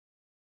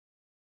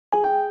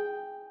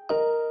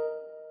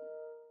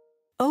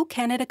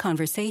Canada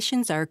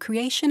Conversations are a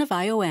creation of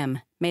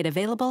IOM, made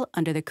available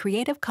under the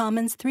Creative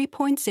Commons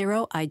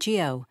 3.0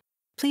 IGO.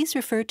 Please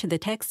refer to the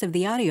text of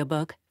the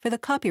audiobook for the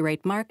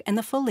copyright mark and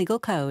the full legal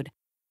code.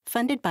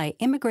 Funded by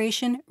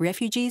Immigration,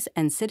 Refugees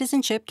and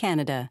Citizenship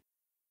Canada.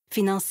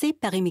 Financé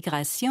par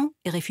Immigration,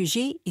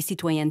 Réfugiés et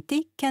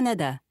Citoyenneté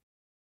Canada.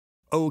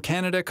 O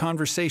Canada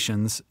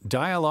Conversations,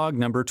 Dialogue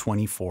Number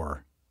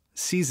 24,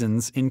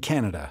 Seasons in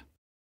Canada.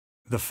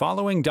 The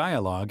following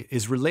dialogue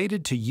is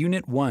related to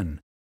Unit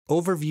 1,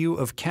 Overview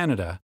of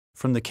Canada,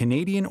 from the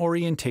Canadian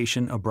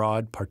Orientation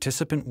Abroad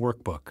Participant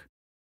Workbook.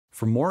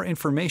 For more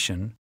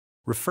information,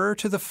 refer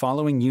to the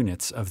following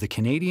units of the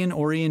Canadian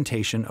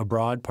Orientation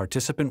Abroad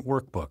Participant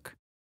Workbook.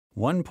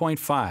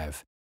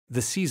 1.5,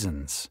 The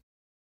Seasons.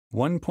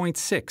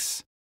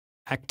 1.6,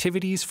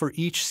 Activities for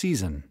each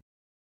season.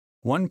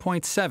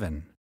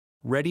 1.7,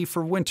 Ready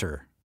for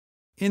Winter.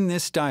 In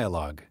this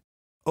dialogue,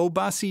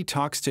 Obasi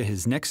talks to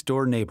his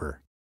next-door neighbor.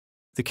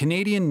 The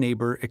Canadian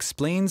neighbor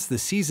explains the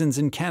seasons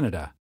in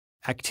Canada,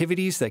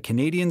 activities that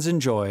Canadians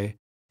enjoy,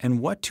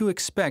 and what to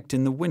expect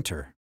in the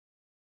winter.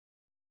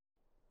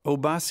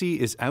 Obasi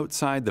is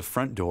outside the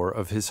front door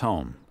of his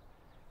home.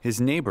 His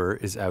neighbor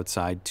is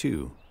outside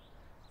too.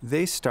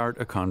 They start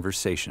a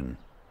conversation.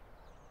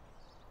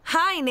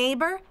 Hi,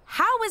 neighbor.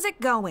 How is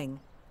it going?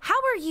 How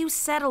are you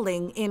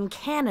settling in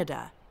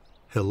Canada?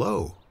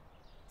 Hello.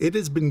 It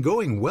has been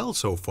going well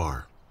so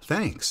far,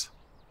 thanks.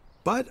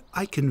 But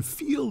I can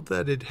feel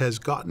that it has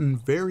gotten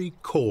very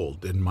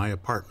cold in my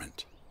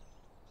apartment.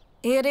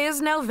 It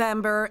is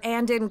November,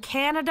 and in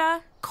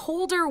Canada,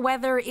 colder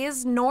weather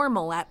is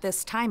normal at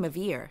this time of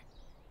year.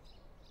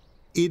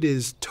 It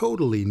is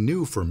totally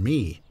new for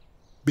me,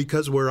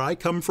 because where I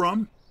come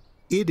from,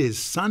 it is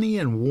sunny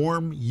and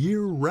warm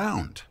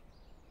year-round.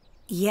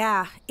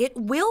 Yeah, it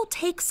will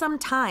take some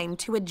time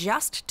to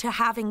adjust to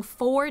having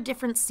 4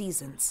 different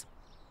seasons.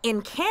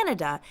 In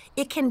Canada,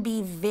 it can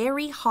be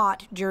very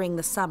hot during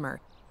the summer,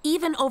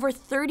 even over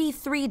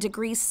 33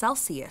 degrees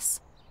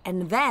Celsius.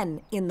 And then,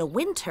 in the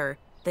winter,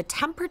 the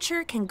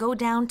temperature can go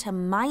down to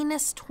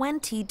minus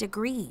 20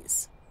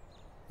 degrees.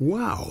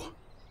 Wow,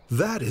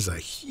 that is a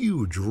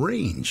huge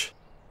range.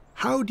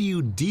 How do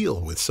you deal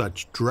with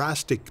such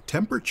drastic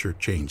temperature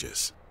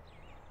changes?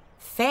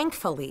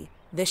 Thankfully,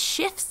 the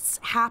shifts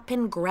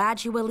happen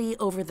gradually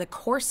over the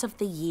course of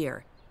the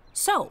year.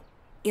 So,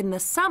 in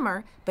the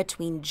summer,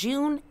 between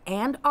June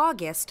and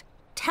August,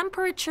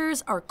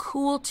 temperatures are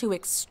cool to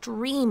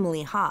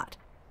extremely hot.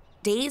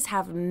 Days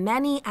have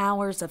many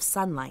hours of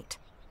sunlight.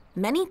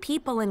 Many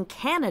people in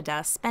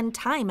Canada spend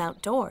time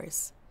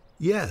outdoors.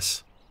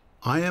 Yes,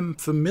 I am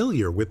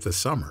familiar with the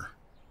summer.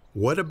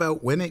 What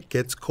about when it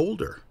gets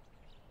colder?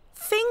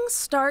 Things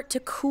start to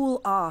cool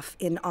off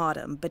in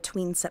autumn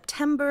between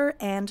September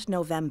and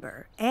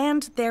November,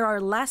 and there are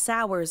less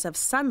hours of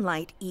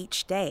sunlight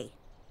each day.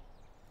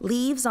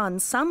 Leaves on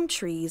some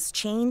trees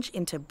change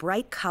into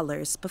bright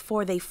colors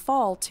before they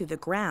fall to the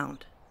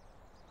ground.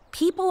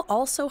 People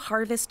also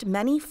harvest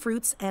many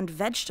fruits and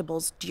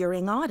vegetables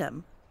during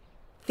autumn.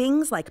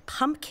 Things like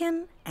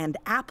pumpkin and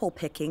apple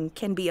picking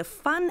can be a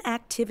fun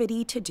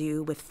activity to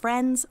do with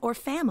friends or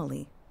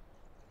family.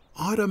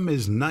 Autumn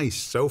is nice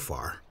so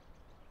far.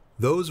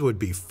 Those would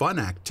be fun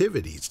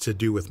activities to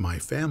do with my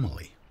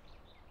family.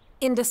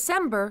 In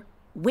December,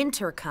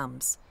 winter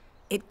comes.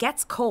 It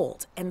gets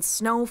cold and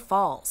snow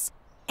falls.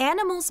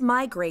 Animals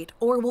migrate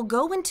or will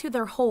go into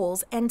their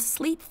holes and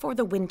sleep for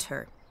the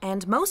winter,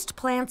 and most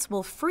plants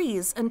will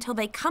freeze until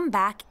they come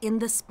back in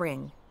the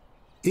spring.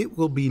 It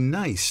will be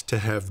nice to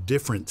have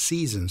different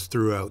seasons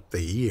throughout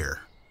the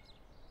year.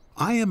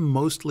 I am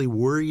mostly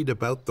worried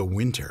about the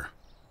winter,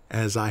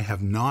 as I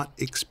have not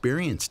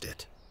experienced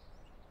it.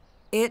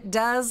 It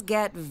does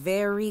get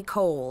very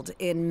cold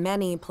in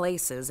many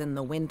places in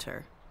the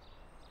winter.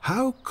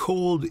 How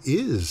cold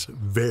is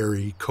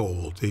very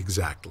cold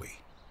exactly?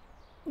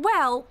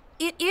 Well,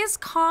 it is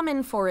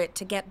common for it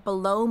to get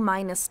below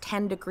minus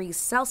 10 degrees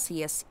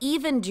Celsius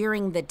even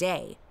during the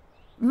day.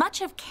 Much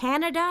of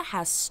Canada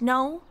has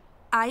snow,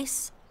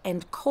 ice,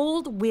 and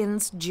cold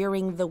winds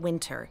during the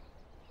winter.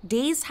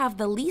 Days have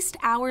the least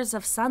hours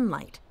of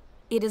sunlight.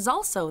 It is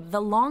also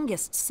the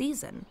longest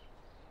season.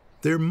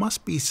 There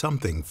must be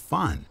something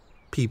fun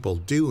people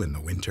do in the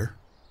winter.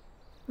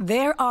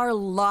 There are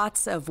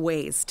lots of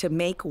ways to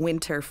make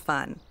winter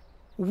fun.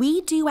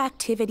 We do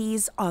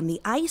activities on the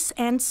ice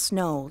and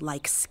snow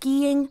like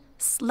skiing,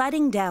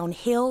 sledding down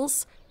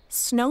hills,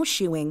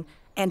 snowshoeing,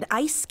 and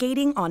ice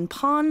skating on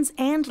ponds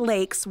and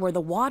lakes where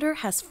the water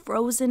has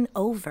frozen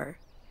over.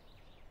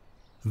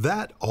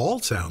 That all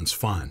sounds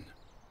fun.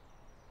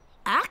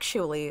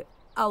 Actually,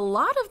 a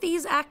lot of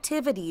these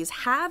activities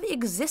have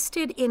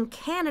existed in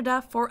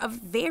Canada for a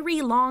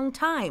very long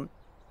time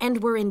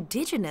and were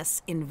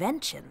Indigenous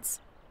inventions,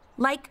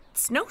 like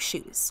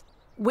snowshoes,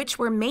 which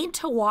were made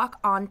to walk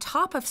on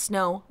top of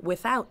snow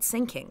without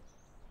sinking,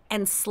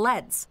 and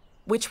sleds,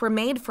 which were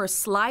made for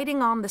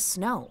sliding on the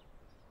snow.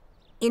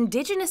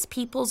 Indigenous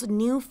peoples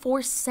knew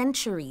for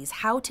centuries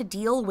how to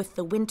deal with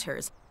the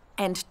winters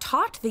and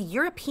taught the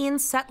European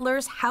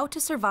settlers how to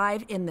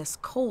survive in this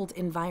cold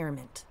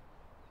environment.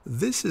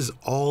 This is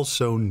all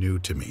so new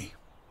to me.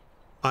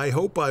 I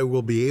hope I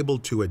will be able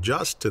to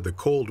adjust to the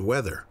cold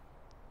weather.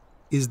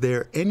 Is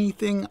there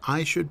anything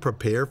I should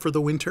prepare for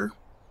the winter?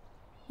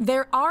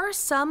 There are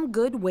some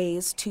good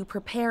ways to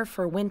prepare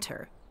for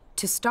winter.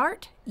 To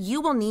start,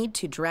 you will need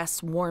to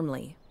dress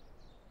warmly.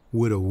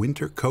 Would a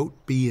winter coat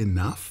be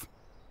enough?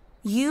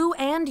 You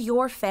and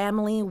your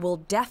family will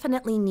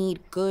definitely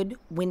need good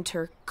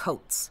winter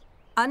coats.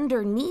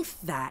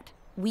 Underneath that,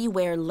 we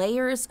wear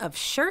layers of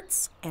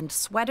shirts and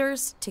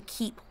sweaters to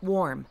keep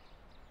warm.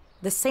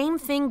 The same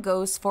thing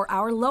goes for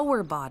our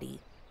lower body.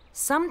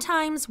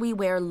 Sometimes we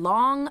wear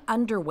long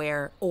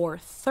underwear or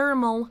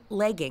thermal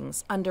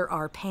leggings under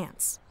our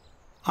pants.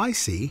 I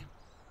see.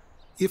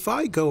 If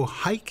I go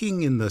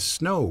hiking in the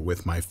snow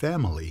with my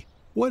family,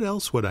 what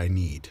else would I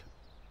need?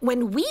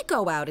 When we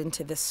go out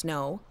into the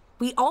snow,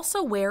 we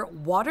also wear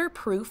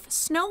waterproof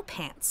snow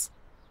pants.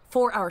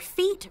 For our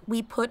feet,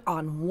 we put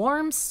on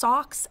warm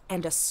socks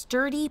and a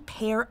sturdy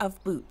pair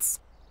of boots.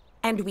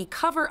 And we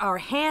cover our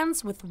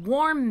hands with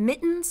warm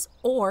mittens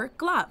or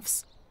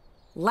gloves.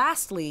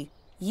 Lastly,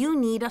 you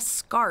need a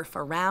scarf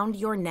around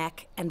your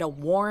neck and a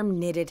warm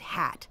knitted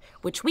hat,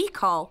 which we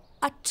call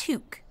a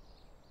toque.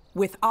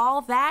 With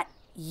all that,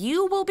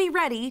 you will be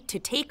ready to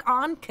take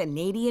on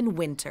Canadian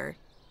winter.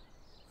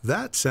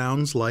 That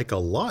sounds like a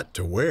lot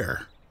to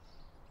wear.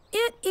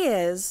 It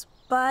is,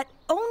 but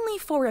only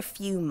for a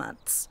few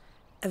months.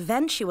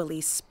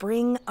 Eventually,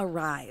 spring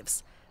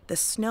arrives. The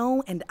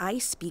snow and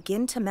ice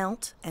begin to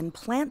melt and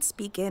plants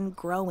begin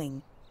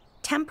growing.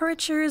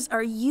 Temperatures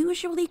are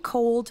usually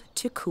cold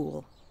to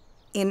cool.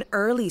 In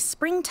early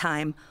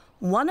springtime,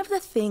 one of the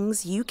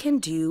things you can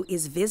do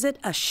is visit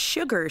a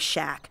sugar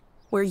shack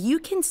where you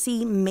can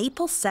see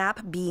maple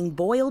sap being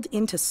boiled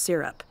into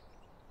syrup.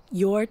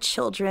 Your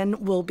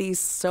children will be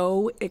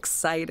so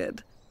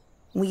excited.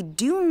 We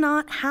do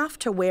not have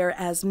to wear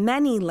as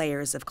many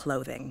layers of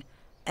clothing.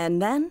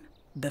 And then,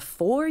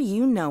 before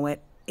you know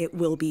it, it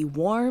will be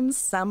warm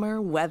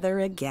summer weather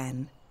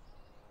again.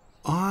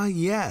 Ah,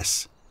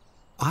 yes.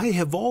 I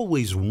have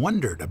always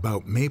wondered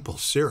about maple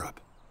syrup.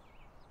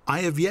 I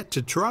have yet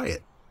to try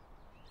it.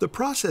 The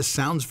process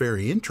sounds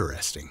very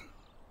interesting.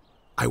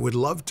 I would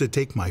love to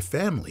take my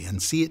family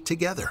and see it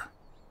together.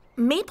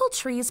 Maple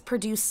trees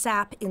produce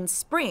sap in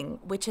spring,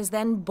 which is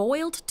then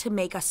boiled to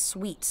make a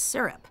sweet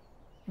syrup.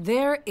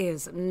 There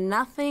is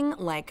nothing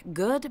like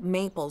good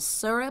maple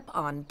syrup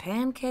on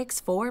pancakes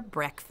for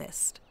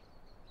breakfast.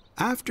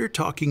 After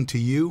talking to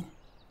you,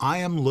 I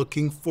am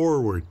looking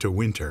forward to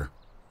winter.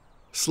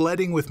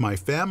 Sledding with my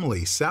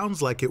family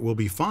sounds like it will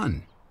be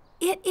fun.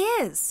 It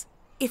is.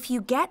 If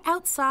you get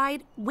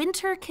outside,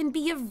 winter can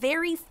be a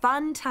very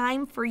fun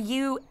time for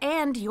you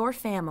and your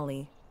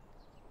family.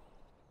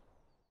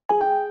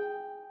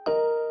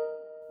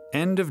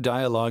 End of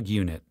dialogue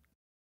unit.